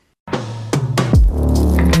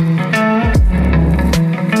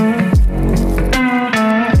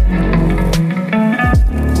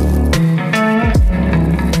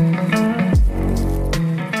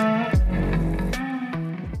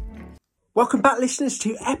Welcome back, listeners,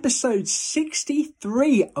 to episode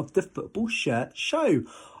 63 of the Football Shirt Show.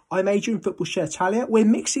 I'm Adrian, Football Shirtalia. We're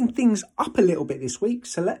mixing things up a little bit this week,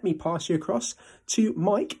 so let me pass you across to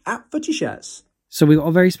Mike at Footy Shirts. So we've got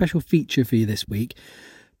a very special feature for you this week.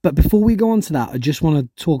 But before we go on to that, I just want to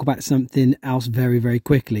talk about something else very, very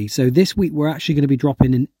quickly. So this week, we're actually going to be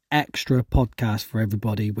dropping an extra podcast for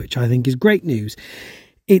everybody, which I think is great news.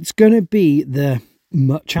 It's going to be the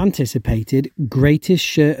much anticipated greatest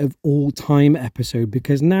shirt of all time episode,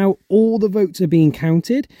 because now all the votes are being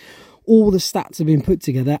counted, all the stats have been put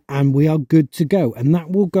together, and we are good to go. And that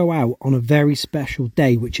will go out on a very special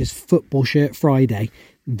day, which is Football Shirt Friday,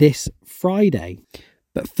 this Friday.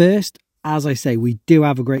 But first, as I say, we do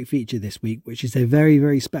have a great feature this week, which is a very,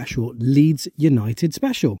 very special Leeds United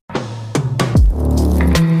special.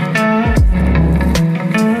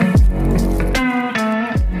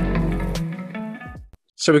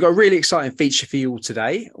 So we've got a really exciting feature for you all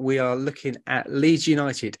today. We are looking at Leeds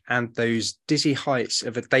United and those dizzy heights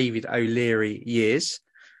of the David O'Leary years.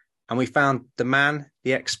 And we found the man,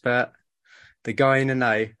 the expert, the guy in the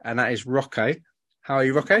know, and that is Rocco. How are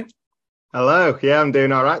you, Rocco? Hello. Yeah, I'm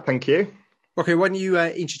doing all right. Thank you. Rocco, why don't you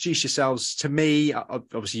introduce yourselves to me?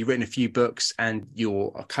 Obviously, you've written a few books and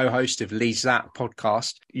you're a co-host of Leeds That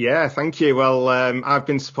podcast. Yeah, thank you. Well, I've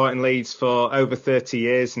been supporting Leeds for over 30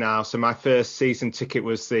 years now. So my first season ticket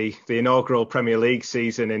was the inaugural Premier League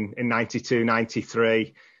season in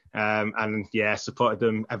 92-93. And yeah, supported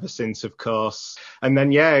them ever since, of course. And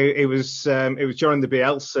then, yeah, it was during the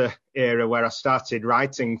Bielsa era where I started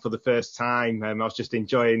writing for the first time. I was just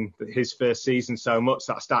enjoying his first season so much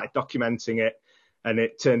that I started documenting it. And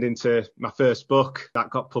it turned into my first book that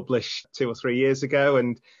got published 2 or 3 years ago.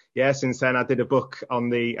 And yeah, since then I did a book on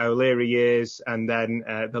the O'Leary years and then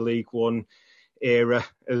the League One era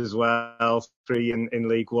as well, 3 in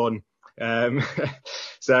League One.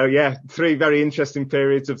 So yeah, 3 very interesting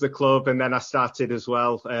periods of the club, and then I started as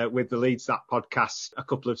well with the Leeds That podcast a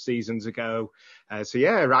couple of seasons ago. So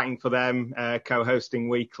yeah, writing for them, co-hosting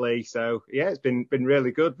weekly. So yeah, it's been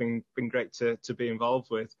really good, been great to be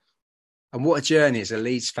involved with. And what a journey as a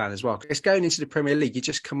Leeds fan as well. It's going into the Premier League. You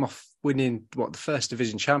just come off winning the First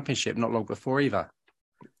Division Championship not long before either.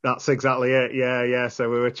 That's exactly it. Yeah. So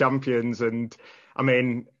we were champions, and I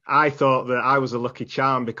mean, I thought that I was a lucky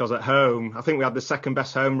charm because at home, I think we had the second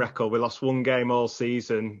best home record. We lost 1 game all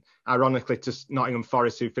season, ironically to Nottingham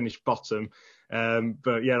Forest, who finished bottom.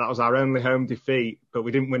 But yeah, that was our only home defeat, but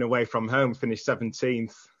we didn't win away from home, finished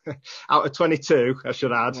 17th out of 22, I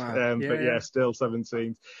should add. Wow. But yeah, still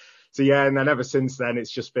 17th. So yeah, and then ever since then,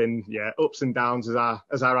 it's just been, ups and downs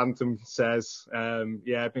as our anthem says.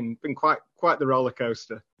 Been quite the roller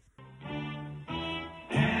coaster.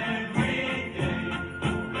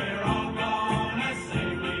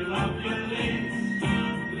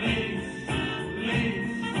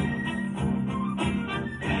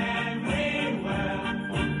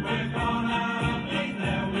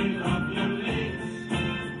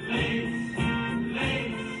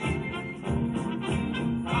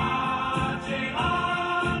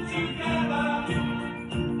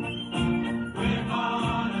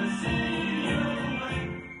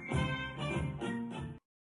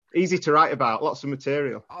 Easy to write about, lots of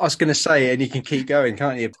material. I was going to say, and you can keep going,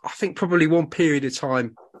 can't you? I think probably one period of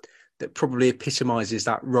time that probably epitomises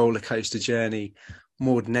that roller coaster journey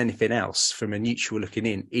more than anything else from a neutral looking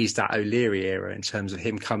in is that O'Leary era in terms of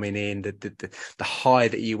him coming in, the high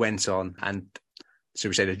that you went on, and so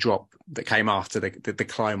we say the drop that came after the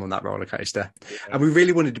climb on that roller coaster. Yeah. And we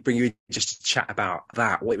really wanted to bring you in just to chat about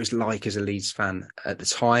that, what it was like as a Leeds fan at the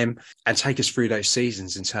time, and take us through those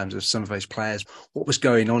seasons in terms of some of those players, what was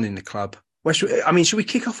going on in the club. Should we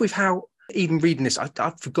kick off with how, even reading this,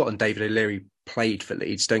 I've forgotten David O'Leary played for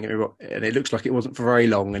Leeds, don't get me wrong, and it looks like it wasn't for very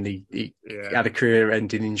long, and he had a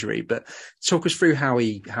career-ending injury. But talk us through how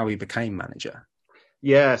he became manager.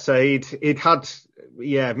 Yeah, so he'd had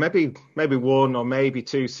maybe 1 or maybe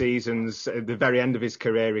 2 seasons at the very end of his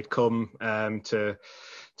career. He'd come to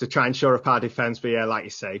try and shore up our defence, but yeah, like you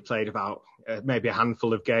say, played about maybe a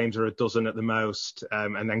handful of games or a dozen at the most,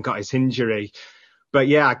 and then got his injury. But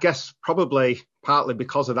yeah, I guess probably partly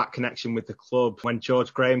because of that connection with the club. When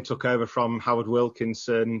George Graham took over from Howard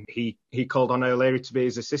Wilkinson, he called on O'Leary to be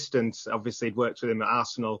his assistant. Obviously, he'd worked with him at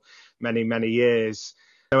Arsenal many, many years.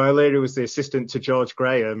 So O'Leary was the assistant to George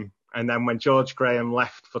Graham. And then when George Graham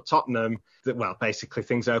left for Tottenham, basically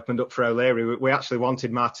things opened up for O'Leary. We actually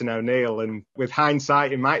wanted Martin O'Neill, and with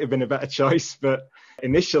hindsight, it might have been a better choice. But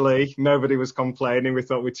initially, nobody was complaining. We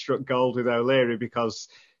thought we'd struck gold with O'Leary because,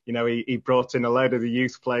 he brought in a load of the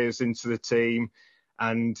youth players into the team.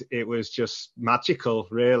 And it was just magical,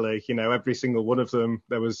 really. Every single one of them,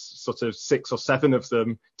 there was sort of 6 or 7 of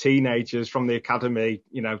them, teenagers from the academy,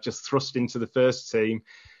 just thrust into the first team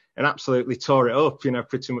and absolutely tore it up,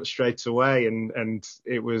 pretty much straight away. And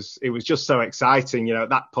it was just so exciting. At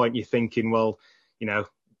that point, you're thinking, well,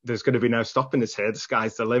 there's going to be no stopping us here. The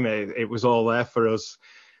sky's the limit. It was all there for us.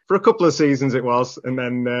 For a couple of seasons it was, and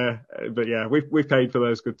then, but yeah, we paid for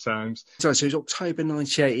those good times. So it was October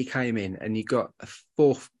 '98 he came in, and you got a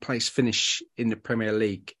 4th place finish in the Premier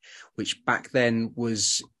League, which back then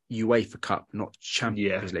was UEFA Cup, not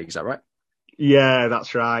Champions League. Is that right? Yeah,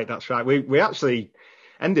 that's right. We actually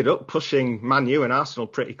ended up pushing Man U and Arsenal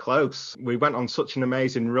pretty close. We went on such an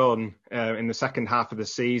amazing run in the second half of the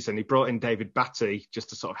season. He brought in David Batty just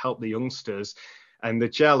to sort of help the youngsters. And the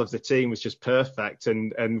gel of the team was just perfect.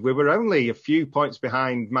 And we were only a few points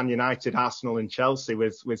behind Man United, Arsenal and Chelsea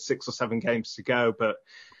with 6 or 7 games to go. But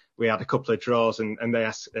we had a couple of draws and they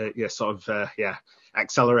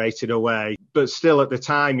accelerated away. But still at the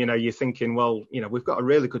time, you're thinking, well, we've got a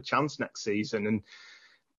really good chance next season. And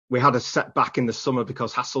we had a setback in the summer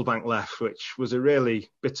because Hasselbank left, which was a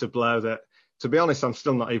really bitter blow that, to be honest, I'm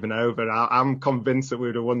still not even over. I'm convinced that we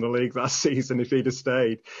would have won the league that season if he'd have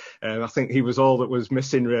stayed. I think he was all that was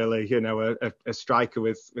missing, really, a striker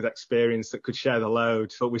with experience that could share the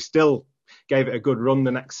load. But we still gave it a good run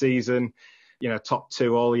the next season, top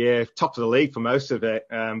 2 all year, top of the league for most of it,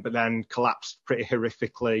 but then collapsed pretty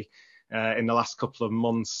horrifically in the last couple of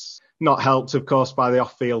months. Not helped, of course, by the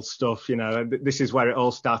off-field stuff. This is where it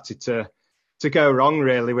all started to go wrong,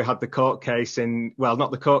 really. We had the court case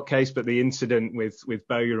not the court case, but the incident with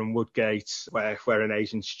Bowyer and Woodgate, where an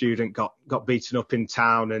Asian student got beaten up in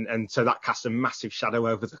town. And so that cast a massive shadow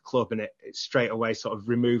over the club, and it straight away sort of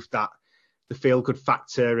removed the feel-good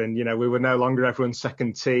factor. And, we were no longer everyone's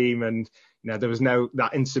second team. And, there was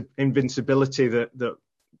that invincibility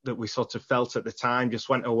that we sort of felt at the time just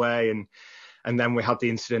went away. And then we had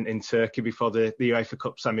the incident in Turkey before the UEFA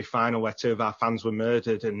Cup semi-final where 2 of our fans were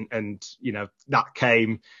murdered. And that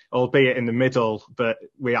came, albeit in the middle, but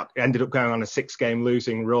we ended up going on a 6-game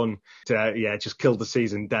losing run to, just killed the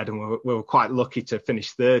season dead. And we were quite lucky to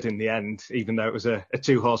finish 3rd in the end, even though it was a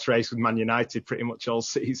 2-horse race with Man United pretty much all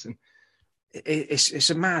season.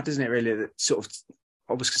 It's a mad, isn't it, really, that sort of,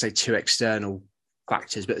 I was going to say 2 external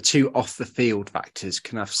factors, but the 2 off the field factors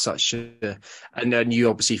can have such and then you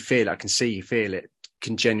obviously feel it, I can see you feel it,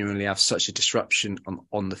 can genuinely have such a disruption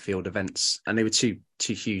on the field events. And they were two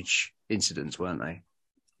huge incidents, weren't they?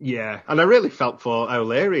 Yeah, and I really felt for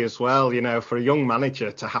O'Leary as well, for a young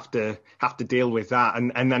manager to have to deal with that.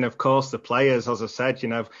 And then, of course, the players, as I said,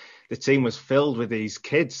 the team was filled with these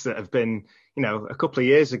kids that have been, a couple of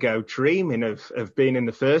years ago dreaming of being in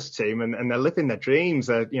the first team, and they're living their dreams.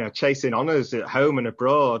 They're, chasing honours at home and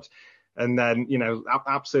abroad. And then,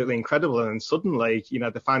 absolutely incredible. And suddenly,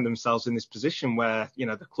 they find themselves in this position where,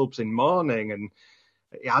 the club's in mourning. And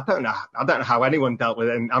I don't know how anyone dealt with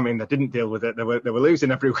it. And I mean, they didn't deal with it. They were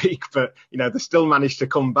losing every week, but, they still managed to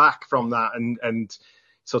come back from that and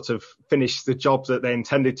sort of finish the job that they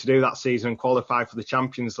intended to do that season and qualify for the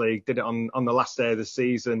Champions League. Did it on the last day of the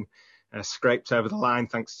season. Scraped over the line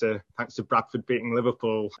thanks to Bradford beating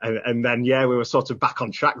Liverpool, and then we were sort of back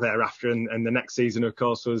on track thereafter, and the next season, of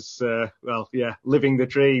course, was living the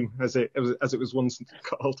dream as it was once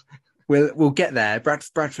called. We'll get there.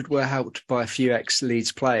 Bradford were helped by a few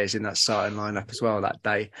ex-Leeds players in that starting lineup as well that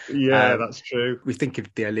day. Yeah, that's true. We think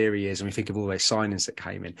of the O'Leary years and we think of all those signings that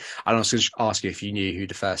came in. I was going to ask you if you knew who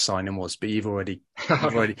the first signing was, but you've already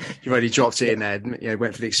dropped it in there.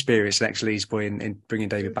 Went for the experienced ex-Leeds boy in bringing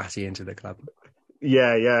David Batty into the club.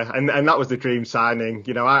 Yeah, and that was the dream signing.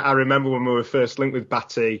 I remember when we were first linked with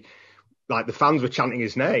Batty, like the fans were chanting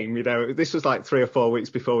his name. This was like 3 or 4 weeks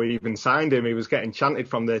before we even signed him. He was getting chanted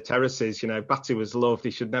from the terraces. Batty was loved.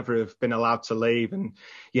 He should never have been allowed to leave. And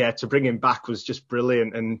to bring him back was just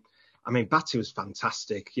brilliant. And I mean, Batty was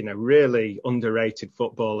fantastic. Really underrated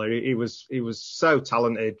footballer. He was so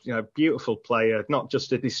talented. Beautiful player, not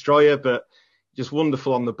just a destroyer, but just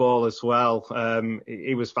wonderful on the ball as well.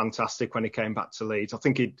 He was fantastic when he came back to Leeds. I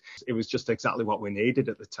think it was just exactly what we needed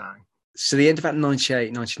at the time. So the end of that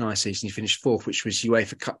 98-99 season, you finished 4th, which was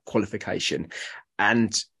UEFA Cup qualification.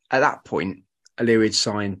 And at that point, O'Leary had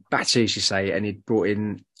signed Batty, as you say, and he'd brought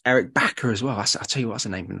in Eric Backer as well. I'll tell you what, that's a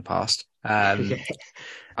name from the past.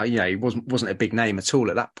 He wasn't a big name at all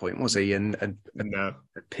at that point, was he? And no.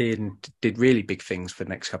 Appeared and did really big things for the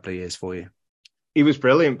next couple of years for you. He was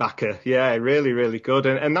brilliant, Backer. Yeah, really, really good.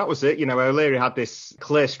 And that was it. O'Leary had this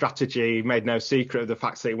clear strategy. He made no secret of the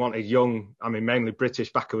fact that he wanted young, I mean, mainly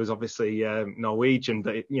British. Backer was obviously Norwegian,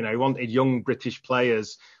 but, he wanted young British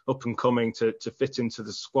players up and coming to fit into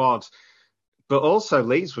the squad. But also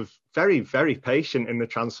Leeds were very, very patient in the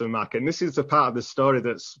transfer market. And this is the part of the story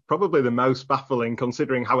that's probably the most baffling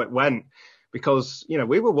considering how it went. Because,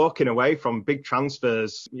 we were walking away from big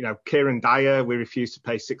transfers. Kieran Dyer, we refused to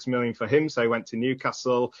pay $6 million for him, so he went to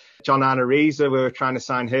Newcastle. John Arnariza, we were trying to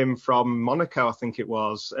sign him from Monaco, I think it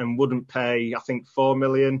was, and wouldn't pay, I think, $4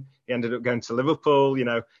 million. He ended up going to Liverpool,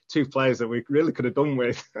 two players that we really could have done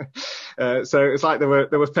with. So it's like they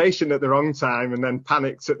were patient at the wrong time and then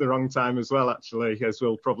panicked at the wrong time as well, actually, as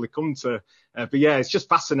we'll probably come to. But yeah, it's just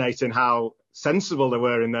fascinating how sensible they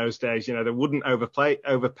were in those days. They wouldn't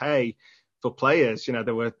overpay for players. They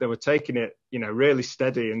were taking it, really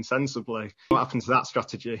steady and sensibly. What happened to that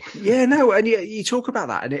strategy? Yeah, no, and you talk about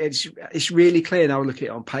that, and it's really clear now. Look at it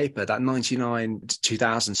on paper. That 99 to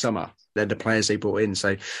 2000 summer, they're the players they brought in.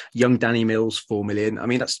 So young Danny Mills, $4 million. I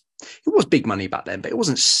mean, it was big money back then, but it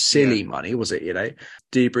wasn't silly money, was it?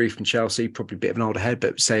 Debrief from Chelsea, probably a bit of an older head,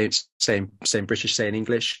 but saying British, saying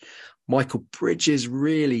English. Michael Bridges,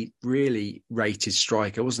 really, really rated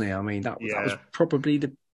striker, wasn't he? I mean, that was probably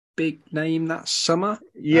the big name that summer.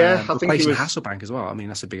 Yeah, I think he was Hasselbank as well. I mean,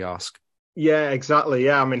 that's a big ask. Yeah, exactly.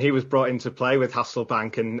 Yeah, I mean, he was brought in to play with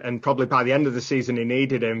Hasselbank, and probably by the end of the season he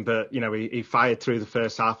needed him, but he fired through the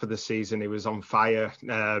first half of the season. He was on fire,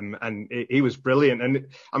 and he was brilliant. And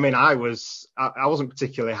I mean, I wasn't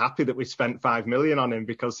particularly happy that we spent $5 million on him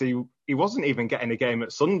because he wasn't even getting a game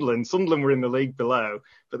at Sunderland. Sunderland were in the league below,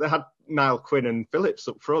 but they had Niall Quinn and Phillips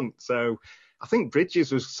up front, so I think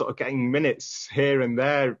Bridges was sort of getting minutes here and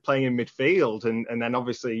there playing in midfield and then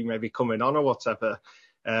obviously maybe coming on or whatever.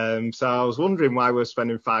 So I was wondering why we're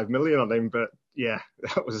spending $5 million on him, but yeah,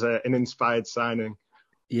 that was an inspired signing.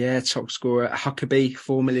 Yeah, top scorer. Huckabee,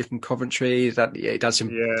 $4 million from Coventry. He does some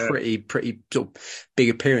pretty sort of big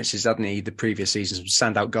appearances, doesn't he? The previous season,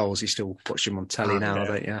 some standout goals. You still watch him on telly now,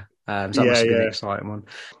 don't you? So that must have been an exciting one.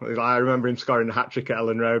 I remember him scoring a hat-trick at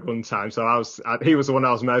Ellen Road one time, so he was the one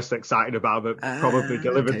I was most excited about, but probably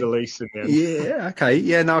delivered the least in the end. Yeah, okay.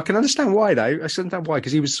 Yeah, no, I can understand why, though. I understand why,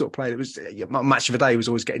 because he was sort of playing, it was match of the day, was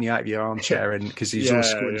always getting you out of your armchair, and because he was always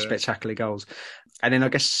scoring spectacular goals. And then I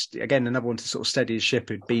guess, again, another one to sort of steady his ship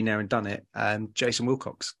who'd been there and done it, Jason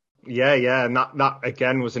Wilcox. Yeah, and that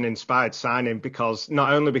again was an inspired signing because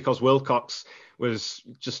not only because Wilcox was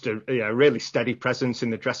just a really steady presence in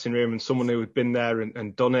the dressing room and someone who had been there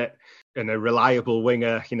and done it, and a reliable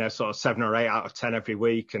winger, sort of 7 or 8 out of 10 every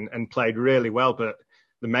week and played really well. But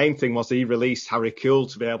the main thing was he released Harry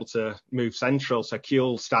Kewell to be able to move central. So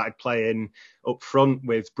Kewell started playing up front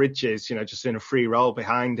with Bridges, just in a free role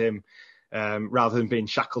behind him. Rather than being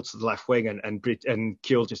shackled to the left wing, and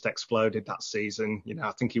Kewell just exploded that season.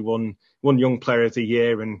 I think he won Young Player of the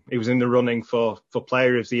Year, and he was in the running for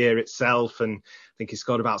Player of the Year itself. And I think he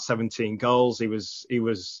scored about 17 goals. He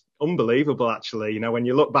was unbelievable, actually. When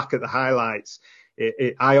you look back at the highlights,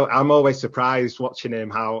 I'm always surprised watching him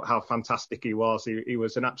how fantastic he was. He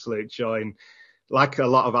was an absolute joy. And like a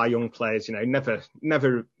lot of our young players,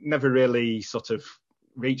 never really sort of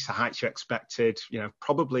reach the heights you expected,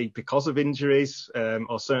 probably because of injuries,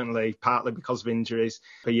 or certainly partly because of injuries.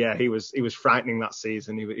 But yeah, he was frightening that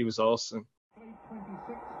season. He was awesome.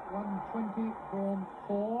 26, 120, drawn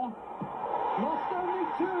 4. Lost only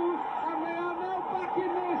 2, and they are now back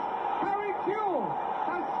in this. Harry Kewell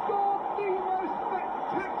has scored the most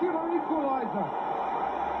spectacular equaliser.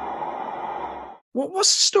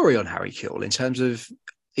 What's the story on Harry Kewell in terms of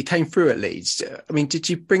he came through at Leeds? I mean, did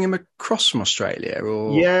you bring him across from Australia,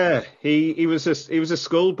 or? Yeah, he was a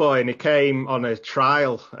schoolboy, and he came on a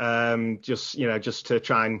trial, just to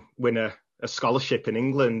try and win a scholarship in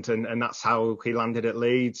England, and that's how he landed at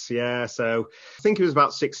Leeds. Yeah, so I think he was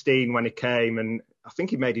about 16 when he came, and I think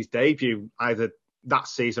he made his debut either that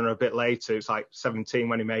season or a bit later. It was like 17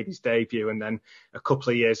 when he made his debut, and then a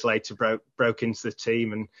couple of years later broke into the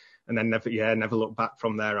team, and then never looked back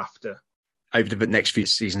from thereafter. Over the next few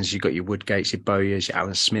seasons, you've got your Woodgates, your Bowyers, your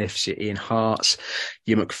Alan Smiths, your Ian Harts,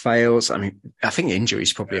 your McPhails. I mean, I think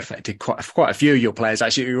injuries probably affected quite a few of your players,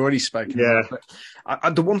 actually, who've already spoken about.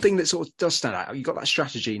 But the one thing that sort of does stand out, you got that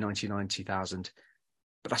strategy, 99-2000,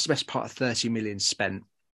 but that's the best part of 30 million spent.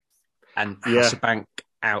 And Hasselbank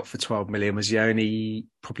out for 12 million was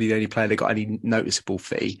probably the only player that got any noticeable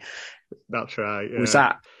fee. That's right. Yeah. Was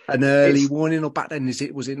that an early warning, or back then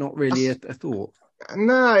was it not really a thought?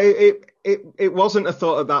 No, it wasn't a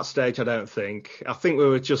thought at that stage, I don't think. I think we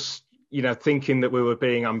were just thinking that we were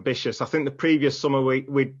being ambitious. I think the previous summer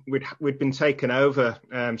we'd been taken over,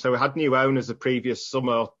 so we had new owners the previous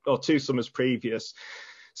summer or 2 summers previous.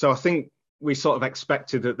 So I think we sort of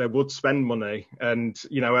expected that they would spend money, and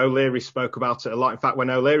O'Leary spoke about it a lot. In fact, when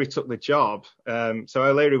O'Leary took the job, so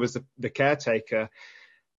O'Leary was the caretaker.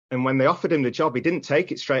 And when they offered him the job, he didn't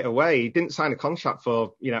take it straight away. He didn't sign a contract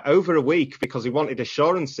for, over a week because he wanted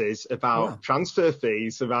assurances about transfer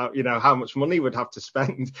fees, about, how much money he would have to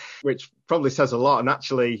spend, which probably says a lot. And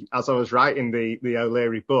actually, as I was writing the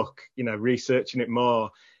O'Leary book, researching it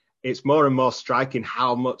more, it's more and more striking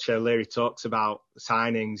how much O'Leary talks about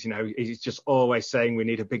signings. He's just always saying we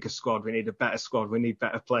need a bigger squad, we need a better squad, we need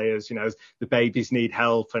better players, the babies need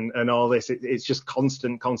help and all this. It's just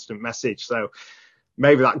constant message. So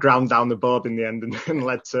maybe that ground down the board in the end and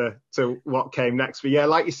led to what came next. But yeah,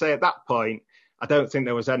 like you say, at that point, I don't think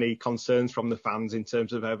there was any concerns from the fans in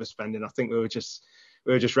terms of overspending. I think we were just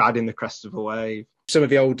riding the crest of a wave. Some of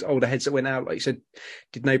the older heads that went out, like you said,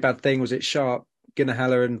 did no bad thing. Was it Sharp,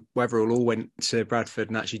 Ginnahaller and Weatherall all went to Bradford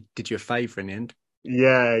and actually did you a favour in the end?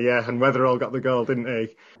 Yeah, and Weatherall got the goal, didn't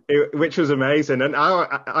he? Which was amazing. And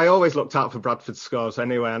I always looked out for Bradford's scores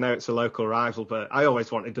anyway. I know it's a local rival, but I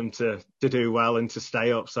always wanted them to do well and to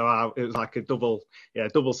stay up. So it was like a double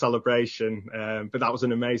celebration. But that was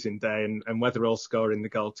an amazing day, and Weatherall scoring the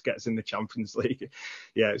goal to get us in the Champions League.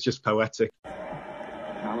 Yeah, it's just poetic.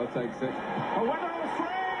 Haller takes it. A Weatherall free!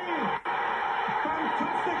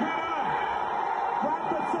 Fantastic header!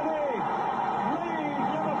 Bradford City lead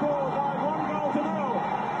Liverpool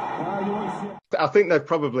by 1-0. I think they've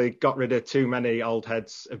probably got rid of too many old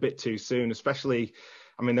heads a bit too soon, especially,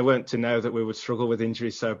 they weren't to know that we would struggle with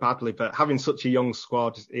injuries so badly, but having such a young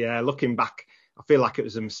squad, looking back, I feel like it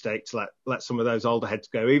was a mistake to let some of those older heads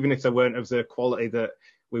go, even if they weren't of the quality that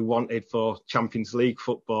we wanted for Champions League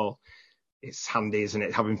football. It's handy, isn't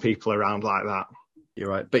it, having people around like that? You're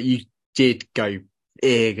right, but you did go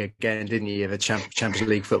big again, didn't you? The Champions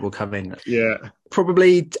League football come in. Yeah.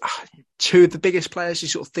 Probably 2 of the biggest players you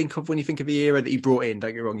sort of think of when you think of the era that you brought in. Don't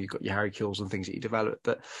get me wrong, you've got your Harry Kewells and things that you developed,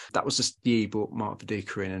 but that was just the year you brought Mark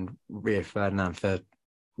Viduka in and Rio Ferdinand for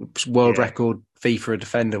world record FIFA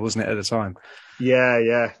defender, wasn't it, at the time?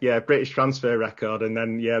 Yeah. British transfer record, and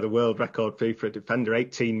then the world record FIFA defender,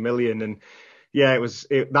 18 million, and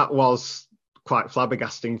that was quite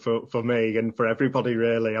flabbergasting for me and for everybody,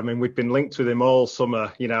 really. We'd been linked with him all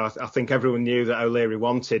summer. I think everyone knew that O'Leary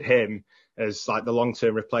wanted him as like the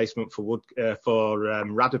long-term replacement for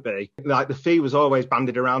Radaby. Like the fee was always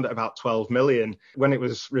bandied around at about 12 million. When it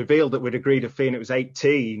was revealed that we'd agreed a fee and it was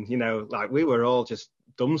 18, we were all just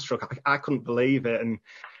dumbstruck. I couldn't believe it. And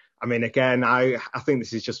again, I think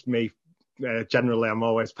this is just me. Generally, I'm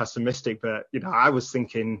always pessimistic, but I was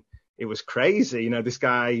thinking it was crazy. This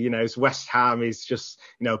guy, is West Ham, he's just,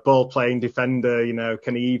 ball playing defender,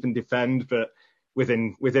 can he even defend? But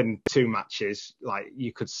within 2 matches, like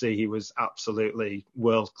you could see he was absolutely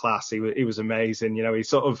world class. He was amazing. He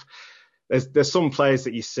sort of, there's some players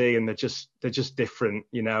that you see and they're just different,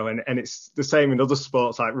 and it's the same in other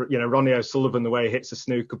sports, like, Ronnie O'Sullivan, the way he hits a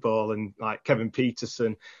snooker ball, and like Kevin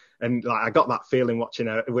Peterson. And like I got that feeling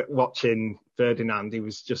watching Ferdinand. He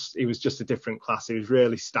was just a different class. He was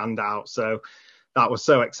really stand out. So that was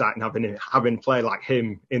so exciting having play like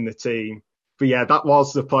him in the team. But yeah, that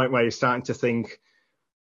was the point where you're starting to think,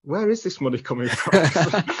 where is this money coming from?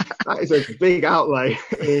 That is a big outlay.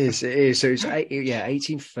 It is. So it's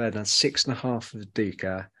 18 for Ferdinand, 6.5 for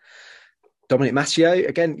Duca. Dominic Matteo,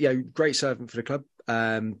 again, great servant for the club.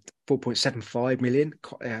 4.75 million,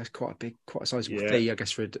 quite a sizable fee, I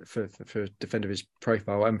guess, for a defender of his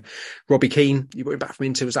profile. Robbie Keane, you brought him back from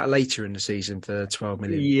Inter. Was that later in the season for 12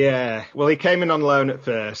 million? Yeah, well, he came in on loan at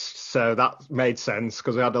first, so that made sense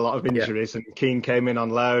because we had a lot of injuries, and Keane came in on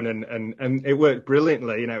loan, and it worked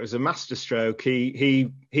brilliantly. It was a masterstroke. He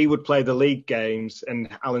would play the league games, and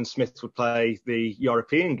Alan Smith would play the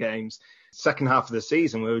European games. Second half of the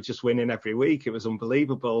season, we were just winning every week. It was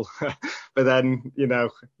unbelievable. But then, you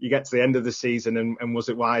get to the end of the season, and was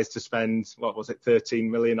it wise to spend, 13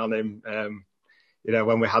 million on him,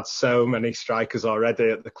 when we had so many strikers already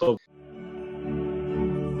at the club?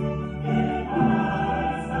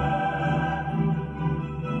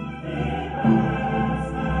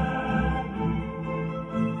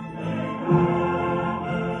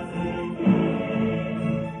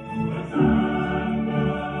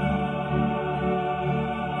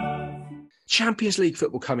 Champions League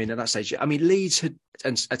football coming at that stage. Leeds had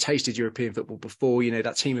and tasted European football before. You know,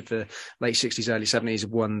 that team of the late 60s, early 70s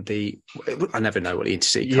won I never know what the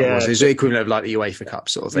Intercity Cup was. It was the equivalent of like the UEFA Cup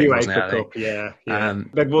sort of thing, wasn't it? Cup, yeah.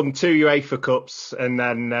 They'd won 2 UEFA Cups, and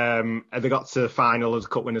then they got to the final of the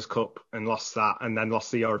Cup Winners' Cup and lost that, and then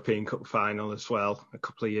lost the European Cup final as well a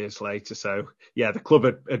couple of years later. So, yeah, the club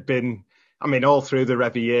had been, I mean, all through the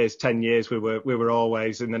Revy years, 10 years, we were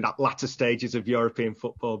always in the latter stages of European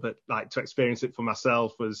football. But like, to experience it for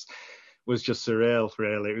myself was just surreal,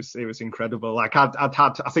 really. It was incredible. Like, I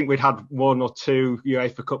think we'd had 1 or 2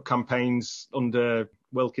 UEFA Cup campaigns under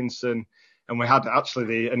Wilkinson, and we had actually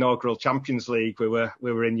the inaugural Champions League. We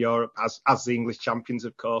were in Europe as the English champions,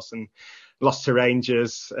 of course, and lost to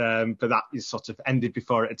Rangers, but that is sort of ended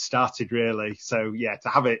before it had started, really. So, yeah, to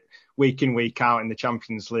have it week in, week out in the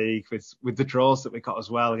Champions League with the draws that we got as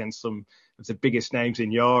well against some of the biggest names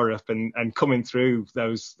in Europe and coming through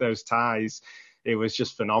those ties, it was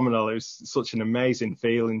just phenomenal. It was such an amazing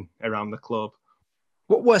feeling around the club.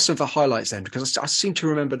 What were some of the highlights then? Because I seem to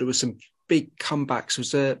remember there was some big comebacks.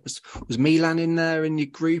 Was Milan in there in your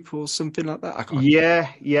group or something like that? Yeah.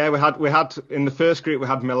 We had in the first group we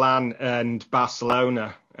had Milan and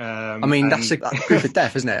Barcelona. That's a group of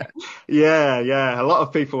death, isn't it? Yeah. A lot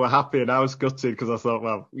of people were happy, and I was gutted because I thought,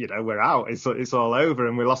 well, you know, we're out. It's all over,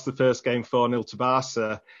 and we lost the first game 4-0 to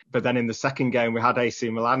Barca. But then in the second game we had AC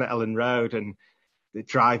Milan at Ellen Road, and the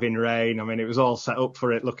driving rain. I mean, it was all set up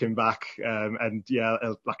for it looking back. Like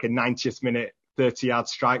a 90th minute, 30-yard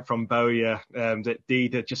strike from Bowyer that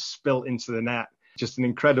Dida just spilt into the net. Just an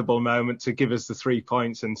incredible moment to give us the 3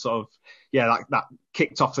 points, and sort of, that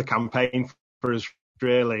kicked off the campaign for us,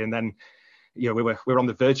 really. And then, we were on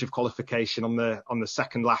the verge of qualification on the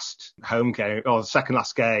second last home game, or the second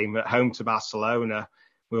last game at home to Barcelona.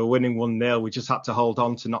 We were winning 1-0. We just had to hold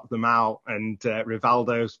on to knock them out. And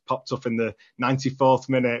Rivaldo popped up in the 94th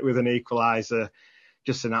minute with an equaliser.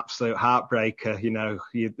 Just an absolute heartbreaker,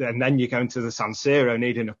 and then you go into the San Siro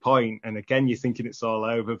needing a point. And again, you're thinking it's all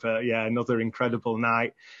over. But yeah, another incredible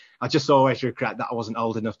night. I just always regret that I wasn't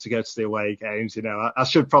old enough to go to the away games. I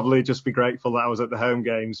should probably just be grateful that I was at the home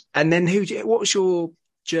games. And then what was your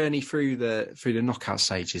journey through the knockout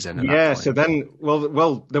stages then? So then,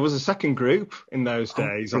 well, there was a second group in those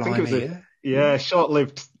days. I think it was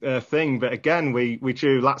short-lived thing. But again, we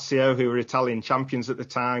drew Lazio, who were Italian champions at the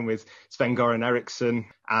time, with Sven-Goran Eriksson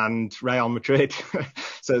and Real Madrid.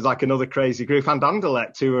 So it was like another crazy group. And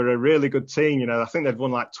Anderlecht, who were a really good team. I think they'd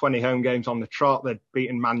won like 20 home games on the trot. They'd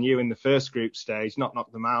beaten Man U in the first group stage, not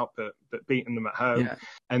knocked them out, but beaten them at home. Yeah.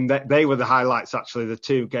 And they were the highlights, actually, the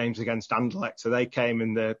 2 games against Anderlecht. So they came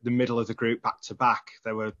in the middle of the group back to back.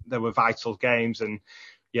 They were vital games. And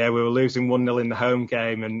yeah, we were losing 1-0 in the home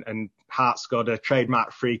game, and Hart scored a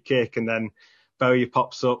trademark free kick, and then Bowyer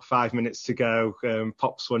pops up 5 minutes to go,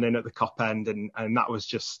 pops one in at the Kop end, and that was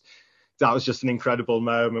just an incredible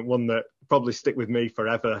moment, one that probably stick with me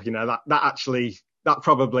forever. That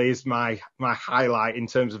probably is my highlight in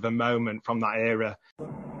terms of a moment from that era.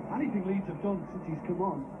 Anything Leeds have done since he's come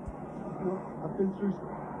on, I've been through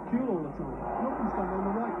Kewell all the time. Nothing's done on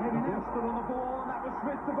the right, maybe now stood on the ball, and that was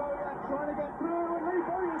Smith to Bowyer trying to get through, and Lee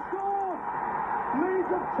Bowyer scored.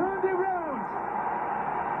 Leeds have turned it round.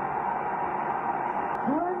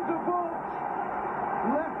 Glenn DeVault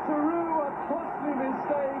left Peru a costly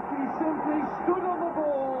mistake. He simply stood on the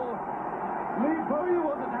ball. Lee Bowyer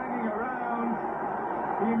wasn't hanging around.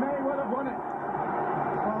 He may well have won it.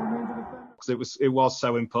 It was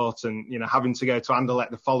so important, having to go to Anderlecht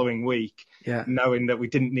the following week, knowing that we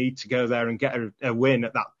didn't need to go there and get a win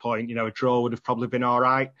at that point. A draw would have probably been all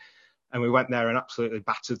right. And we went there and absolutely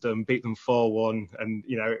battered them, beat them 4-1, and,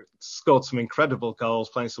 scored some incredible goals,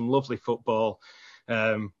 playing some lovely football.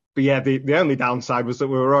 But yeah, the only downside was that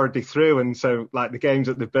we were already through. And so, like, the games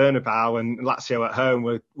at the Bernabeu and Lazio at home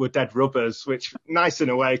were dead rubbers, which nice in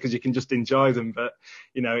a way because you can just enjoy them. But,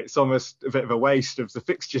 it's almost a bit of a waste of the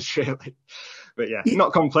fixtures, really. But yeah,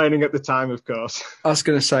 not complaining at the time, of course. I was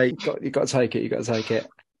going to say, you got to take it. You got to take it.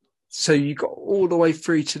 So you got all the way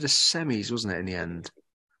through to the semis, wasn't it, in the end?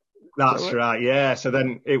 That's right, yeah. So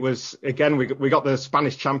then it was, again, we got the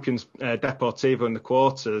Spanish champions, Deportivo, in the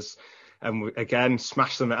quarters. And we, again,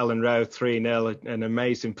 smashed them at Ellen Road 3-0, an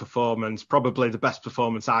amazing performance, probably the best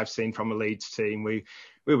performance I've seen from a Leeds team. We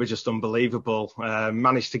were just unbelievable.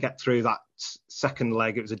 Managed to get through that second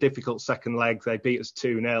leg. It was a difficult second leg. They beat us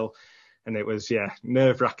 2-0. And it was,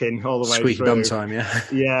 nerve-wracking all the way through. Squeaky bum time, yeah.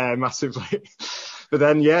 Yeah, massively. But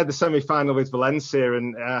then, the semi-final with Valencia,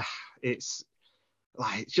 and it's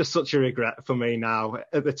just such a regret for me now.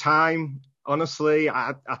 At the time, honestly,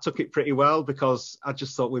 I took it pretty well because I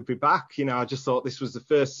just thought we'd be back. I just thought this was the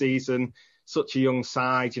first season, such a young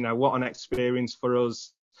side. What an experience for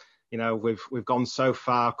us. We've gone so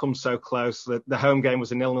far, come so close. The home game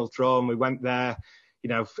was a 0-0 draw, and we went there.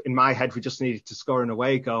 In my head, we just needed to score an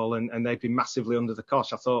away goal, and they'd been massively under the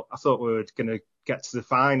cosh. I thought we were going to get to the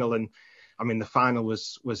final, and I mean the final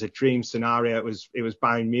was a dream scenario. It was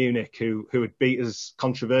Bayern Munich who had beat us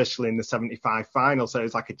controversially in the 75 final, so it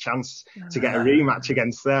was like a chance to get a rematch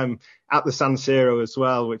against them at the San Siro as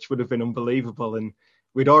well, which would have been unbelievable. And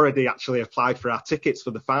we'd already actually applied for our tickets for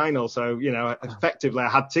the final, so effectively I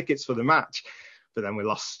had tickets for the match. But then we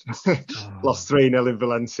lost 3-0 in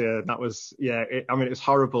Valencia. That was, it was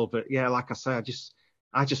horrible. But yeah, like I say,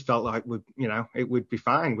 I just felt like it would be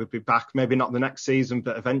fine. We'd be back. Maybe not the next season,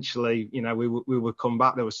 but eventually, we would come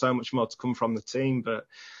back. There was so much more to come from the team, but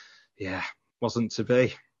yeah, wasn't to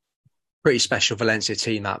be. Pretty special Valencia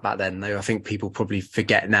team that back then, though. I think people probably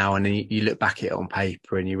forget now, and then you look back at it on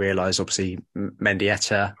paper and you realise, obviously,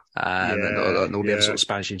 Mendieta and all the other sort of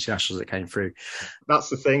Spanish internationals that came through. That's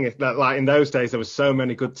the thing. Like in those days, there were so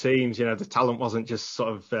many good teams. The talent wasn't just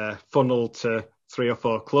sort of funneled to 3 or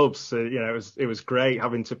 4 clubs. It was great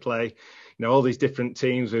having to play, all these different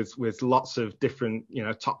teams with lots of different,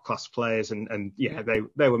 top class players. And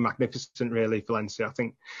they were magnificent, really, Valencia. I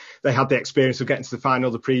think they had the experience of getting to the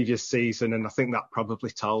final the previous season, and I think that probably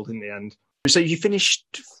told in the end. So you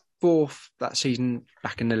finished 4th that season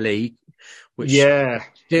back in the league, which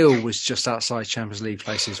still was just outside Champions League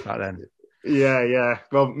places back then. Yeah.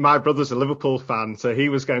 Well, my brother's a Liverpool fan, so he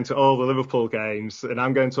was going to all the Liverpool games, and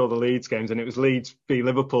I'm going to all the Leeds games, and it was Leeds v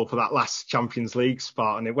Liverpool for that last Champions League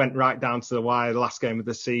spot, and it went right down to the wire, the last game of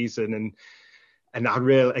the season, and I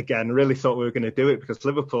really thought we were going to do it because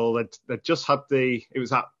Liverpool they'd just had it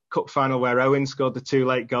was that cup final where Owen scored the 2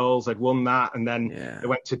 late goals. They'd won that, and then they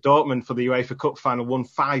went to Dortmund for the UEFA Cup final, won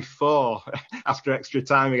 5-4 after extra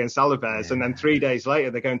time against Alaves, and then 3 days later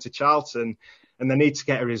they're going to Charlton. And they need to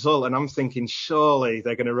get a result. And I'm thinking, surely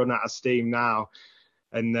they're going to run out of steam now.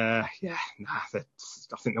 And I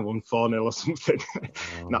think they won 4-0 or something.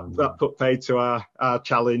 That put paid to our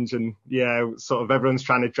challenge. And sort of everyone's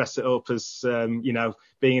trying to dress it up as,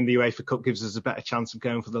 being in the UEFA Cup gives us a better chance of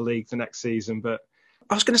going for the league the next season. But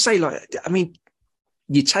I was going to say,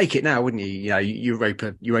 you take it now, wouldn't you?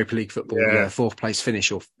 Europa League football, 4th place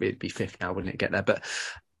finish, or it'd be 5th now, wouldn't it, get there? But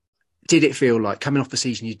did it feel like, coming off the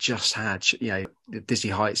season you just had, the dizzy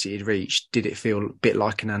heights that you'd reached, did it feel a bit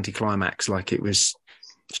like an anticlimax, like it was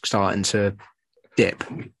starting to dip?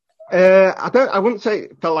 I wouldn't say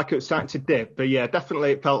it felt like it was starting to dip, but yeah,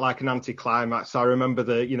 definitely it felt like an anticlimax. I remember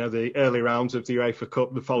the early rounds of the UEFA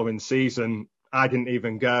Cup the following season. I didn't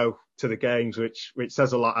even go to the games, which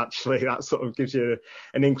says a lot, actually. That sort of gives you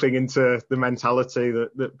an inkling into the mentality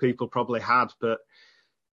that people probably had. But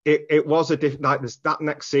it was that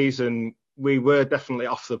next season, we were definitely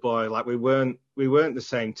off the boil. Like we weren't the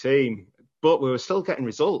same team, but we were still getting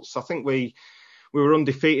results. I think we were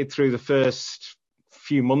undefeated through the first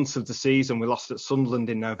few months of the season. We lost at Sunderland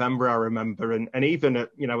in November, I remember, and even at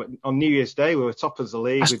on New Year's Day we were top of the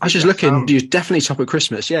league. I was just looking. You were definitely top at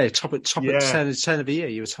Christmas. Yeah, top at turn of the year.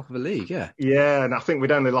 You were top of the league. Yeah, and I think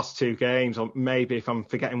we'd only lost 2 games, or maybe, if I'm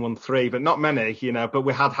forgetting one, 3, but not many. But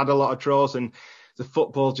we had a lot of draws, and the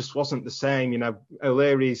football just wasn't the same.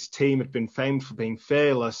 O'Leary's team had been famed for being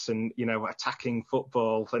fearless and attacking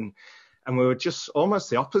football, and we were just almost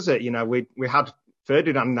the opposite. We had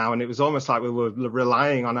Ferdinand now, and it was almost like we were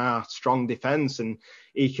relying on our strong defence and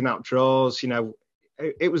eking out draws.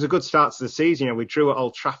 It was a good start to the season. We drew at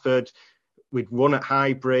Old Trafford, we'd won at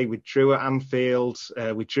Highbury, we drew at Anfield,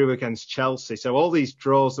 we drew against Chelsea. So all these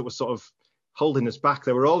draws that were sort of holding us back,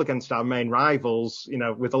 they were all against our main rivals,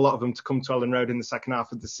 with a lot of them to come to Ellen Road in the second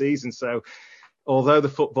half of the season. So although the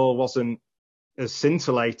football wasn't as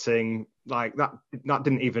scintillating, like that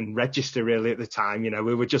didn't even register really at the time.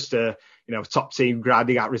 We were just a top team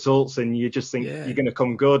grinding out results, and you just think you're going to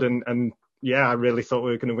come good. And I really thought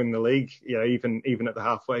we were going to win the league, even at the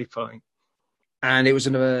halfway point. And it was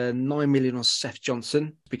another 9 million on Seth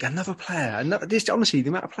Johnson. Another player. Honestly, the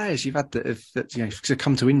amount of players you've had that have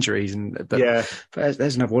come to injuries, but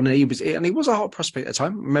there's another one. And he was a hot prospect at the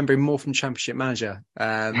time. I remember him more from Championship Manager.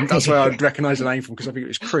 That's where I'd recognise the name from, because I think it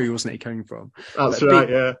was Crewe, wasn't it, he came from? That's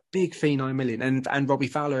right. Big fee, 9 million, and Robbie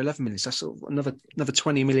Fowler 11 million. So that's sort of another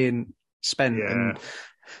 20 million spent. Yeah. And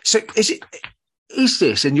so is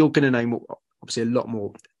this? And you're going to know more, obviously a lot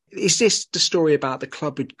more. Is this the story about the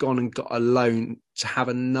club had gone and got a loan to have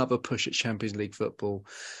another push at Champions League football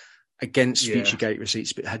against future gate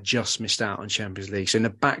receipts, but had just missed out on Champions League? So in the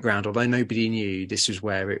background, although nobody knew, this was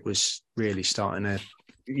where it was really starting to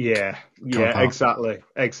Yeah, come apart. exactly.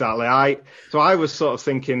 So I was sort of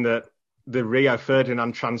thinking that the Rio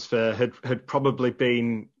Ferdinand transfer had probably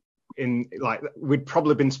been we'd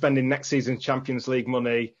probably been spending next season's Champions League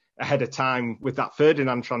money ahead of time with that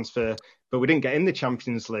Ferdinand transfer, but we didn't get in the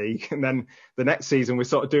Champions League. And then the next season we're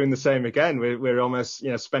sort of doing the same again. We're almost,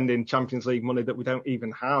 spending Champions League money that we don't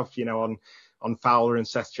even have, on Fowler and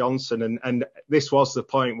Seth Johnson. And this was the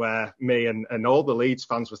point where me and all the Leeds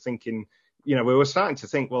fans were thinking, we were starting to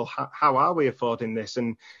think, well, how are we affording this?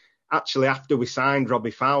 And actually, after we signed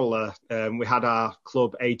Robbie Fowler, we had our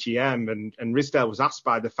club AGM, and Risdale was asked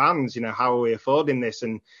by the fans, how are we affording this?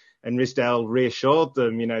 And Risdale reassured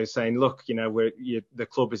them, saying, look, the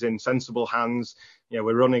club is in sensible hands.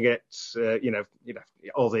 We're running it,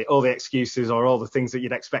 all the excuses or all the things that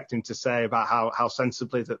you'd expect him to say about how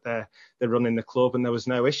sensibly that they're running the club, and there was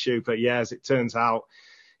no issue. But yeah, as it turns out,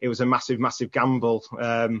 it was a massive, massive gamble.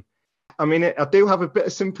 I do have a bit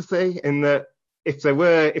of sympathy in that if they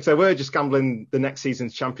were just gambling the next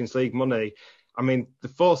season's Champions League money, the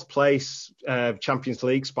fourth place Champions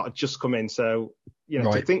League spot had just come in, so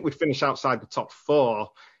right. To think we'd finish outside the top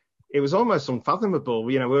four, it was almost unfathomable.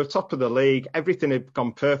 We were top of the league, everything had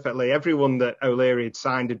gone perfectly, everyone that O'Leary had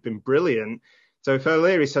signed had been brilliant. So if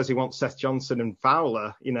O'Leary says he wants Seth Johnson and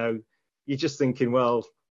Fowler, you're just thinking, well,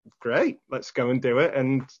 great, let's go and do it,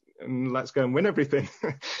 and let's go and win everything.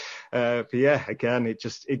 But yeah, again, it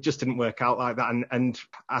just didn't work out like that. And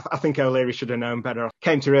I think O'Leary should have known better.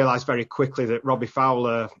 Came to realise very quickly that Robbie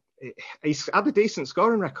Fowler, he's had a decent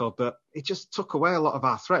scoring record, but it just took away a lot of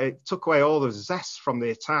our threat. It took away all the zest from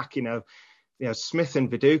the attack. Smith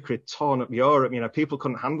and Viduka had torn up Europe. People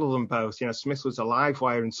couldn't handle them both. Smith was a live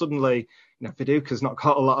wire, and suddenly, Viduka's not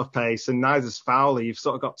got a lot of pace, and neither's Fowler. You've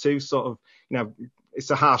sort of got two sort of,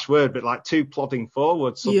 it's a harsh word, but like two plodding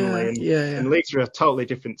forwards suddenly, and Leeds are a totally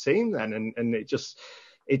different team then, and it just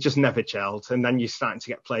never gelled. And then you're starting to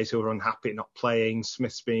get players who are unhappy at not playing.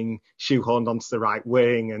 Smith's being shoehorned onto the right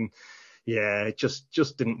wing, and yeah, it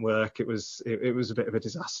just didn't work. It was a bit of a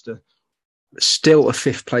disaster. Still a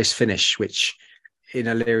fifth place finish, which in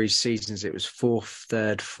O'Leary's seasons it was fourth,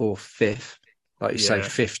 third, fourth, fifth. Like you say,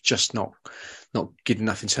 fifth, just not good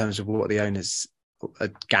enough in terms of what the owners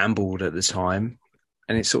had gambled at the time.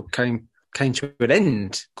 And it sort of came to an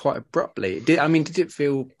end quite abruptly. Did it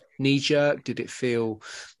feel knee-jerk? Did it feel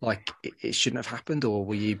like it shouldn't have happened, or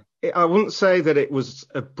were you? I wouldn't say that it was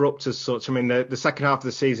abrupt as such. The second half of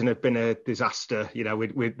the season had been a disaster.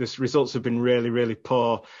 With the results have been really, really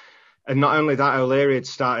poor. And not only that, O'Leary had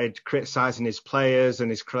started criticising his players, and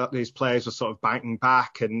his players were sort of biting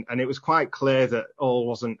back. And it was quite clear that all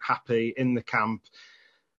wasn't happy in the camp.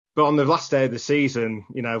 But on the last day of the season,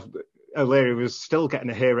 O'Leary was still getting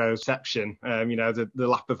a hero reception. The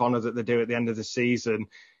lap of honour that they do at the end of the season,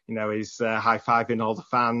 he's high-fiving all the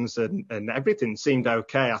fans, and everything seemed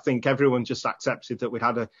okay. I think everyone just accepted that we'd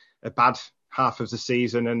had a bad half of the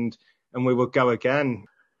season, and we would go again.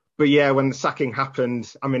 But yeah, when the sacking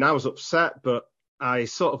happened, I was upset, but I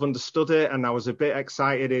sort of understood it, and I was a bit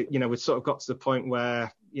excited. We'd sort of got to the point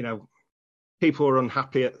where, people were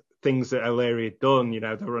unhappy at things that O'Leary had done.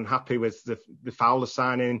 They were unhappy with the Fowler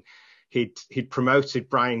signing. He'd promoted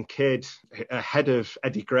Brian Kidd ahead of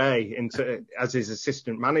Eddie Gray as his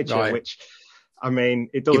assistant manager, right. Which,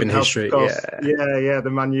 it doesn't help, history, of course. Yeah,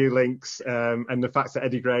 the Man U links, and the fact that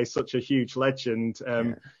Eddie Gray is such a huge legend.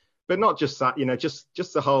 But not just that,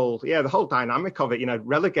 just the whole dynamic of it,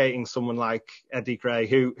 relegating someone like Eddie Gray,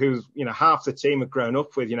 who's, half the team had grown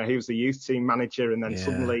up with, he was the youth team manager, and then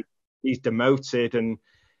suddenly he's demoted, and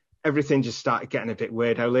everything just started getting a bit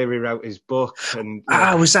weird. O'Leary wrote his book, and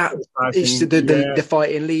was that the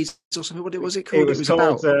fight in Leeds or something? What was it called? It was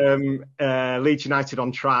called Leeds United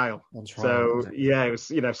on Trial. So yeah, it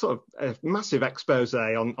was sort of a massive expose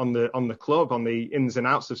on the club, on the ins and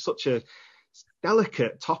outs of such a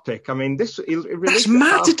delicate topic. That's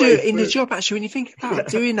mad to do it in the job, actually, when you think about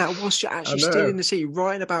doing that whilst you're actually still in the city,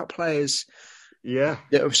 writing about players that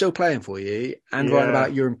are still playing for you, and writing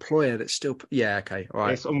about your employer that's still okay, all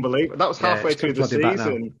right. It's unbelievable. That was halfway through the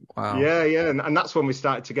season. Wow. Yeah, and that's when we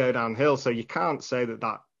started to go downhill, so you can't say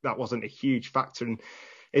that wasn't a huge factor. And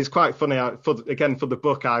it's quite funny, for the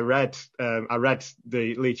book I read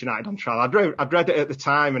the Leeds United on Trial. I'd read it at the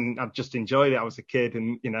time, and I'd just enjoyed it. I was a kid,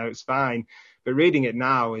 and it's fine. But reading it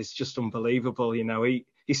now is just unbelievable.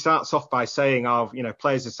 He starts off by saying,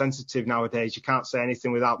 players are sensitive nowadays. You can't say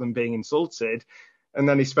anything without them being insulted. And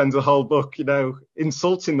then he spends the whole book,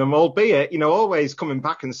 insulting them, albeit, always coming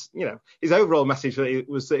back, and, his overall message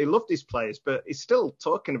was that he loved his players, but he's still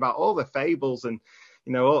talking about all the fables and,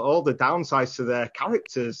 all the downsides to their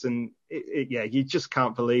characters. And you just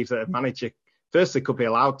can't believe that a manager firstly could be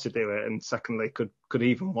allowed to do it, and secondly could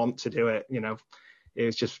even want to do it. It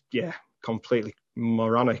was just completely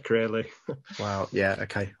moronic, really. Wow. Yeah.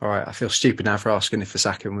 Okay. All right. I feel stupid now for asking if the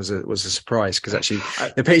sacking was a surprise, because actually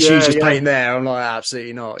the picture you just paint there, I'm like,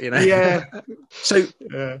 absolutely not. Yeah. So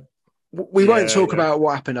we won't talk about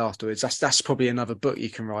what happened afterwards. That's probably another book you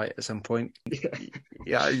can write at some point.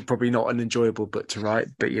 Yeah. Probably not an enjoyable book to write,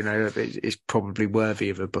 but it's probably worthy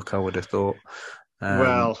of a book, I would have thought.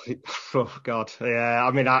 Well, oh God, yeah.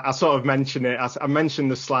 I mean, I sort of mentioned it. I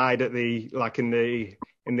mentioned the slide at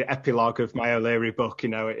in the epilogue of my O'Leary book,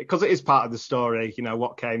 because it is part of the story,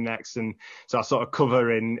 what came next. And so I sort of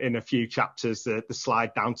cover in a few chapters the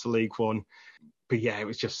slide down to League One. But yeah, it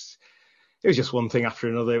was just one thing after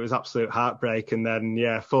another. It was absolute heartbreak. And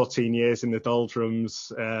then, 14 years in the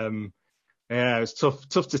doldrums. It was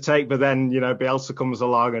tough to take. But then, Bielsa comes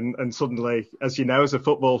along and suddenly, as you know, as a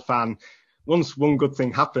football fan, once one good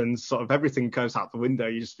thing happens, sort of everything goes out the window.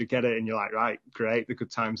 You just forget it and you're like, right, great, the good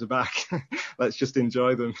times are back. Let's just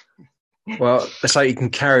enjoy them. Well, let's hope you can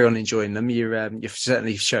carry on enjoying them. You're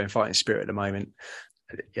certainly showing fighting spirit at the moment.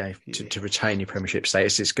 To retain your Premiership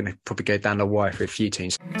status, it's going to probably go down the wire for a few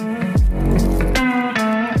teams.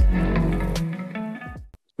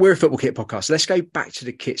 We're a football kit podcast. So let's go back to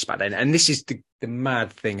the kits back then. And this is the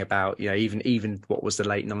mad thing about, even what was the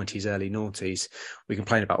late 90s, early noughties. We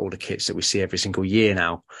complain about all the kits that we see every single year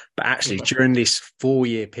now. But actually, during this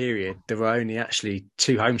 4-year period, there were only actually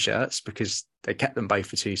 2 home shirts because they kept them both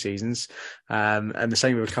for 2 seasons. And the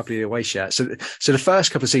same with a couple of the away shirts. So the first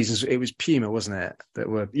couple of seasons, it was Puma, wasn't it? That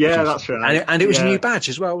were that's right. And it was a new badge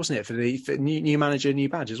as well, wasn't it? For new manager, new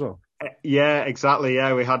badge as well. Yeah, exactly.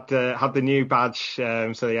 Yeah, we had the new badge.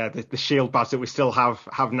 The shield badge that we still have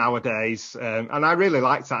nowadays. And I really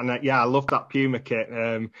liked that. And I loved that Puma kit.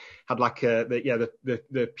 Had like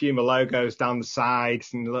the Puma logos down the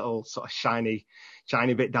sides and a little sort of shiny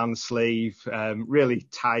bit down the sleeve. Really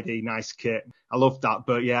tidy, nice kit. I loved that.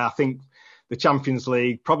 But yeah, I think the Champions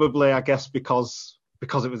League, probably, I guess, because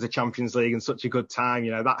it was the Champions League and such a good time,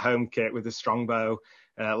 that home kit with the Strongbow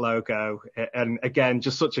logo, and again,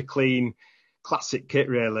 just such a clean, classic kit,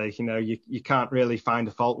 really. You can't really find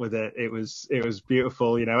a fault with it. It was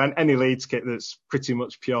beautiful, and any Leeds kit that's pretty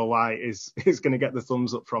much pure white is going to get the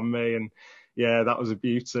thumbs up from me. And yeah, that was a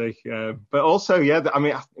beauty. But also, I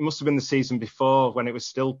mean, it must have been the season before when it was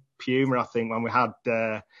still Puma, I think, when we had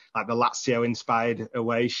like the Lazio inspired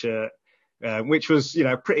away shirt, which was,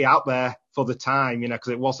 pretty out there for the time, because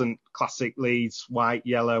it wasn't classic Leeds white,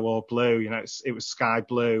 yellow or blue. It was sky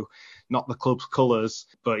blue, not the club's colours.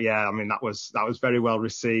 But yeah, I mean, that was very well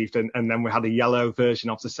received. And then we had a yellow version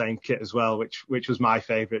of the same kit as well, which was my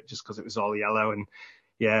favourite just because it was all yellow. And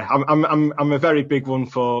yeah, I'm a very big one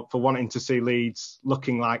for wanting to see Leeds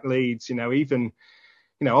looking like Leeds. Even,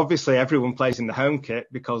 obviously everyone plays in the home kit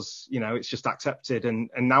because, it's just accepted. And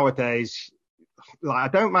nowadays, like, I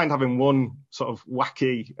don't mind having one sort of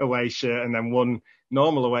wacky away shirt and then one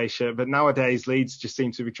normal away shirt, but nowadays Leeds just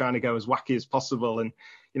seem to be trying to go as wacky as possible. And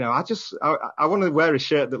I want to wear a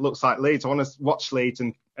shirt that looks like Leeds. I want to watch Leeds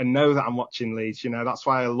and know that I'm watching Leeds. That's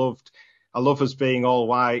why I love us being all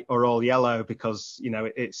white or all yellow, because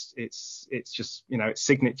it's just it's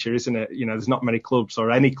signature, isn't it? There's not many clubs or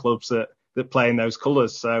any clubs that play in those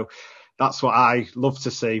colours. So that's what I love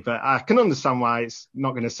to see, but I can understand why it's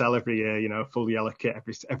not going to sell every year, full yellow kit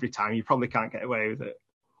every time. You probably can't get away with it.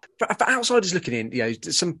 For outsiders looking in,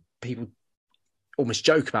 some people almost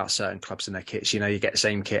joke about certain clubs and their kits. You get the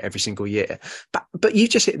same kit every single year, but you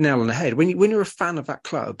just hit the nail on the head. When you're a fan of that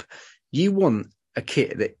club, you want a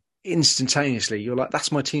kit that instantaneously you're like,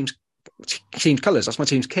 that's my team's colours, that's my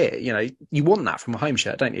team's kit. You want that from a home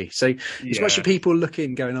shirt, don't you? So as much as people look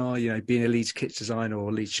in going, being a Leeds kit designer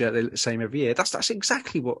or Leeds shirt, they look the same every year. That's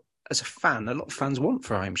exactly what, as a fan, a lot of fans want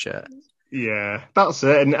for a home shirt. Yeah, that's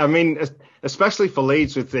it. And I mean, especially for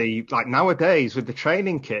Leeds with nowadays with the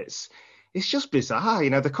training kits, it's just bizarre.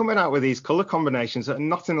 They're coming out with these colour combinations that are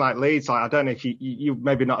nothing like Leeds. Like, I don't know if you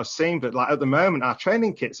maybe not have seen, but like at the moment, our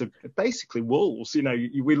training kits are basically wolves.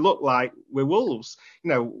 We look like we're wolves.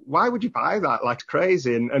 Why would you buy that like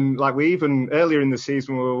crazy? And like we even earlier in the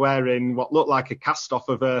season, we were wearing what looked like a cast off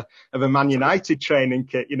of a Man United training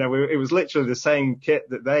kit. It was literally the same kit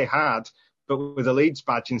that they had, but with a Leeds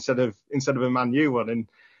badge instead of a Man U one. And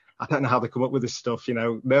I don't know how they come up with this stuff.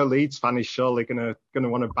 No Leeds fan is surely gonna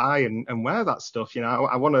want to buy and wear that stuff.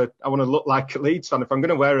 I want to look like a Leeds fan. If I'm going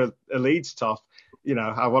to wear a Leeds top,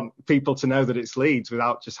 I want people to know that it's Leeds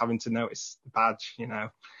without just having to notice the badge.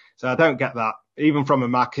 So I don't get that. Even from a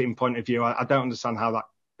marketing point of view, I don't understand how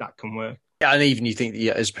that can work. And even you think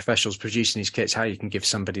that, as professionals producing these kits, how you can give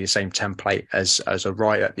somebody the same template as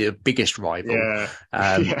the biggest rival.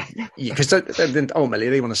 Yeah. Because then ultimately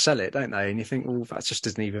they want to sell it, don't they? And you think, well, that just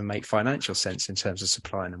doesn't even make financial sense in terms of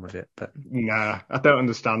supplying them with it. But Nah, I don't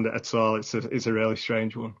understand it at all. It's a really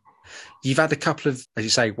strange one. you've had a couple of, as you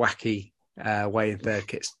say, wacky away and third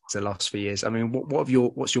kits the last few years. I mean, what's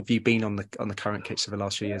your view been on the current kits of the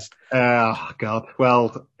last few years? Oh God.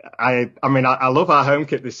 Well, I mean, I love our home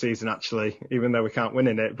kit this season, actually, even though we can't win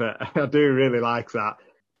in it, but I do really like that.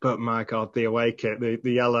 But my God, the away kit,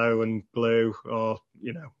 the yellow and blue, or,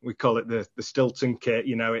 we call it the Stilton kit,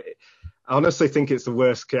 I honestly think it's the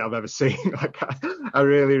worst kit I've ever seen. Like, I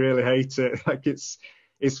really, really hate it. Like,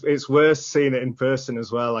 it's worse seeing it in person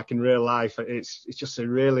as well. Like in real life, it's just a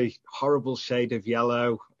really horrible shade of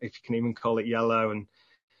yellow, if you can even call it yellow, and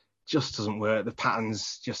just doesn't work. The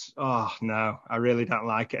patterns just, oh no, I really don't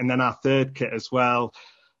like it. And then our third kit as well,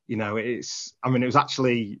 it was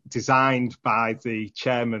actually designed by the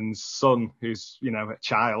chairman's son, who's, a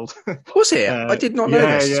child. Was it? I did not know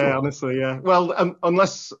this. Yeah, honestly, yeah. Well,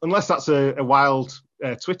 unless that's a wild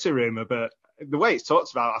Twitter rumor, but the way it's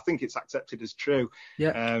talked about, I think it's accepted as true.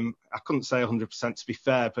 Yeah. I couldn't say 100% to be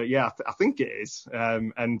fair, but yeah, I think it is.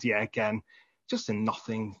 And yeah, again, just a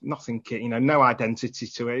nothing kit, no identity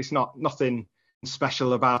to it. It's nothing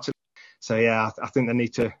special about it. So yeah, I think they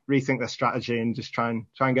need to rethink their strategy and just try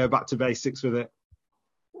and go back to basics with it.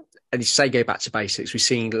 And you say go back to basics. We've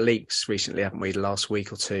seen leaks recently, haven't we, the last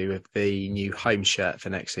week or two, of the new home shirt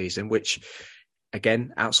for next season, which,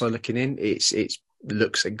 again, outside looking in, it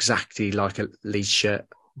looks exactly like a Leeds shirt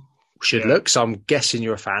should look. So I'm guessing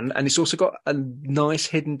you're a fan. And it's also got a nice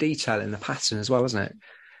hidden detail in the pattern as well, hasn't it?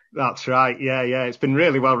 That's right. Yeah. It's been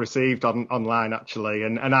really well received online, actually.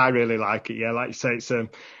 And I really like it. Yeah, like you say, it's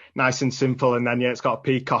nice and simple. And then, it's got a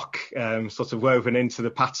peacock sort of woven into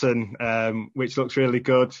the pattern, which looks really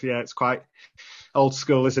good. Yeah, it's quite old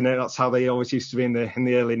school, isn't it? That's how they always used to be in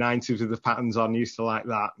the early 90s with the patterns on. Used to like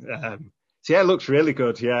that. So yeah, it looks really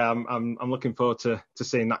good. Yeah, I'm looking forward to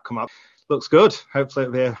seeing that come up. Looks good. Hopefully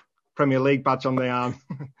it'll be a Premier League badge on the arm.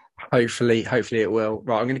 Hopefully it will.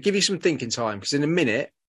 Right, I'm going to give you some thinking time, because in a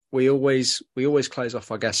minute we always close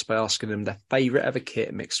off our guests by asking them their favourite ever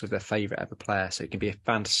kit mixed with their favourite ever player. So it can be a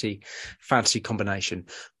fantasy combination.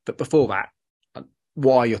 But before that,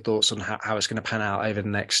 what are your thoughts on how it's going to pan out over the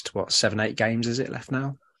next 7-8 games? Is it left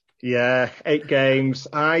now? Yeah, 8 games.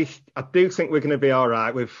 I do think we're going to be all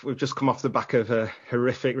right. We've just come off the back of a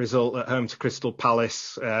horrific result at home to Crystal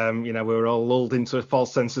Palace. We were all lulled into a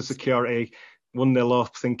false sense of security, 1-0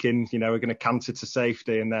 up, thinking, we're going to canter to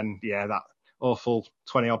safety. And then, that awful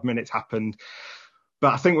 20 odd minutes happened.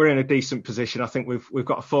 But I think we're in a decent position. I think we've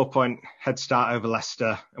got a 4-point head start over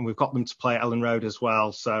Leicester, and we've got them to play at Ellen Road as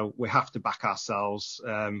well. So we have to back ourselves.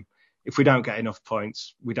 If we don't get enough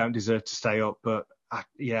points, we don't deserve to stay up. But I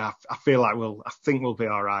feel like I think we'll be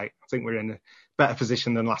all right. I think we're in a better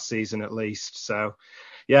position than last season at least. So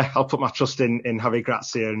yeah, I'll put my trust in Javi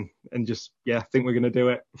Grazia and just, I think we're going to do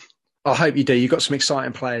it. I hope you do. You've got some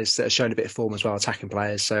exciting players that are showing a bit of form as well, attacking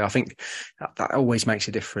players. So I think that always makes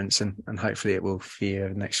a difference, and hopefully it will for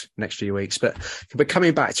you next few weeks. But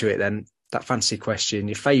coming back to it then, that fantasy question,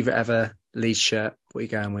 your favourite ever Leeds shirt, what are you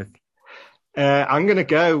going with? I'm going to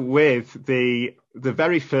go with the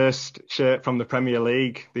very first shirt from the Premier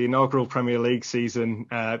League, the inaugural Premier League season,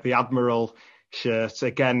 the Admiral shirt.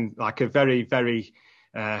 Again, like a very, very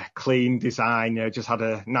clean design, just had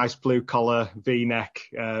a nice blue collar, V-neck.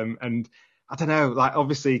 And I don't know, like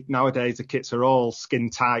obviously nowadays the kits are all skin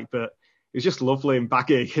tight, but it was just lovely and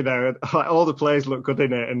baggy, like all the players look good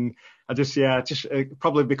in it. And I just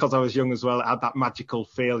probably because I was young as well, it had that magical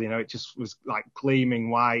feel, it just was like gleaming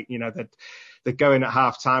white, they'd go in at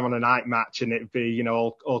half time on a night match and it'd be,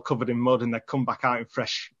 all covered in mud, and they'd come back out in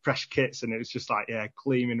fresh kits. And it was just like,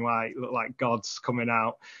 gleaming white, looked like gods coming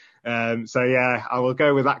out. So yeah, I will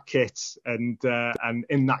go with that kit, and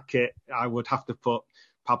in that kit I would have to put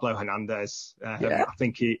Pablo Hernandez. I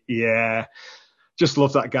think just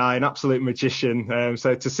love that guy, an absolute magician.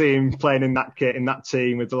 So to see him playing in that kit, in that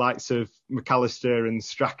team with the likes of McAllister and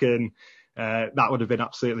Strachan, that would have been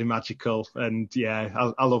absolutely magical. And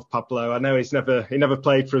I love Pablo. I know he never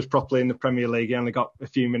played for us properly in the Premier League. He only got a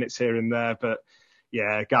few minutes here and there, but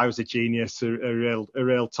guy was a genius, a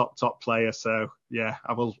real top player. So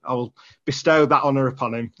I will bestow that honour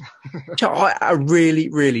upon him. I really,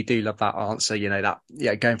 really do love that answer.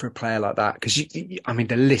 Going for a player like that, because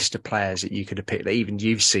the list of players that you could have picked, that even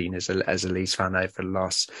you've seen as a Leeds fan over the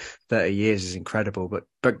last 30 years, is incredible.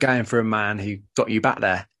 But going for a man who got you back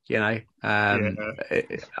there, it's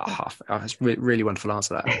really wonderful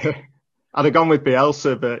answer that. I'd have gone with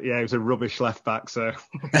Bielsa, but yeah, he was a rubbish left back. So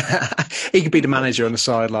he could be the manager on the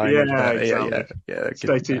sideline. Yeah,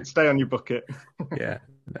 exactly. Stay on your bucket. Yeah.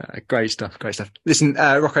 Great stuff. Listen,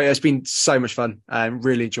 Rocco, it's been so much fun.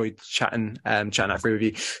 Really enjoyed chatting that through with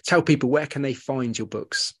you. Tell people, where can they find your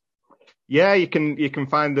books? Yeah, you can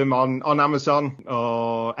find them on Amazon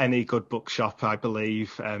or any good bookshop, I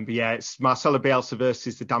believe. But yeah, it's Marcelo Bielsa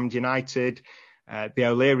versus the Damned United, the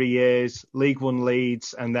O'Leary years, League One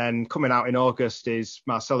Leeds, and then coming out in August is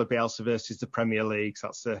Marcelo Bielsa versus the Premier League. So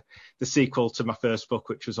that's the sequel to my first book,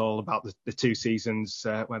 which was all about the 2 seasons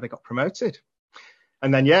where they got promoted.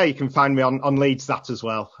 And then, yeah, you can find me on Leeds That as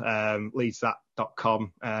well,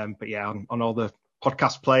 leedsthat.com. But yeah, on all the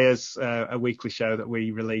podcast players, a weekly show that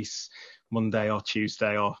we release Monday or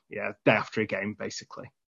Tuesday or day after a game, basically.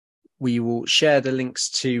 We will share the links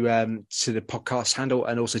to the podcast handle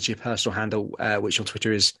and also to your personal handle, which on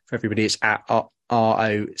Twitter is, for everybody, it's at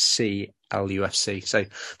ROCLUFC. So,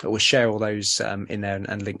 but we'll share all those in there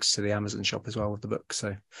and links to the Amazon shop as well with the book.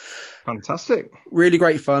 So fantastic. Really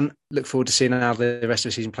great fun. Look forward to seeing how the rest of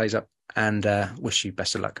the season plays up, and wish you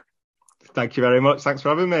best of luck. Thank you very much. Thanks for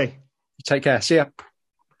having me. Take care. See ya.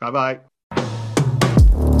 Bye-bye.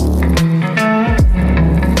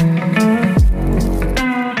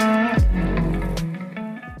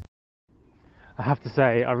 I have to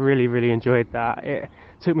say, I really, really enjoyed that. It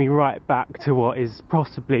took me right back to what is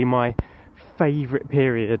possibly my favourite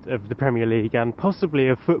period of the Premier League and possibly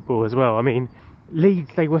of football as well. I mean, Leeds,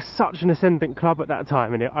 they were such an ascendant club at that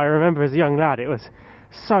time, and I remember as a young lad, it was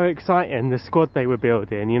so exciting, the squad they were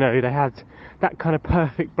building. You know, they had that kind of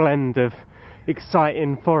perfect blend of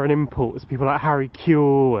exciting foreign imports, people like Harry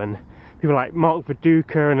Kewell and people like Mark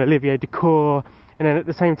Viduka and Olivier Dacour, and then at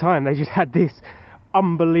the same time, they just had this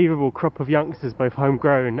unbelievable crop of youngsters, both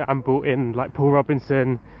homegrown and brought in, like Paul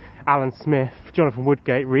Robinson, Alan Smith, Jonathan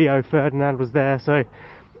Woodgate, Rio Ferdinand was there. So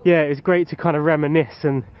yeah, it was great to kind of reminisce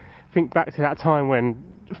and think back to that time when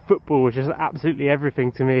football was just absolutely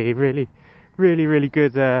everything to me. Really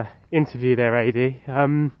good interview there,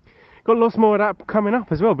 AD. Got lots more of that coming up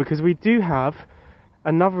as well, because we do have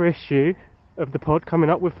another issue of the pod coming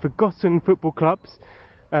up with Forgotten Football Clubs,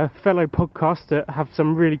 a fellow podcasts that have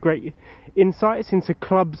some really great insights into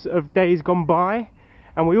clubs of days gone by.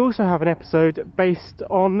 And we also have an episode based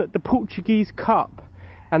on the Portuguese Cup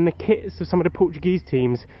and the kits of some of the Portuguese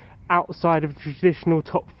teams outside of the traditional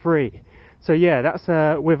top 3. So yeah, that's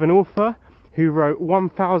with an author who wrote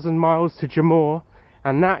 1,000 Miles to Jamor,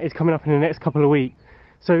 and that is coming up in the next couple of weeks.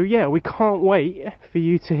 So yeah, we can't wait for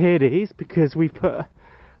you to hear these, because we've put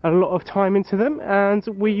a lot of time into them, and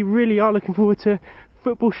we really are looking forward to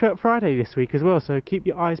Football Shirt Friday this week as well. So keep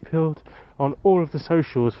your eyes peeled on all of the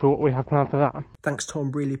socials for what we have planned for that. Thanks,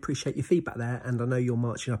 Tom. Really appreciate your feedback there. And I know you're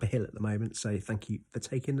marching up a hill at the moment, so thank you for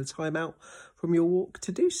taking the time out from your walk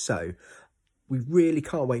to do so. We really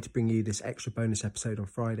can't wait to bring you this extra bonus episode on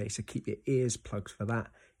Friday, so keep your ears plugged for that.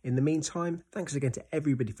 In the meantime, thanks again to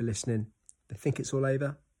everybody for listening. I think it's all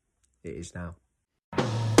over. It is now.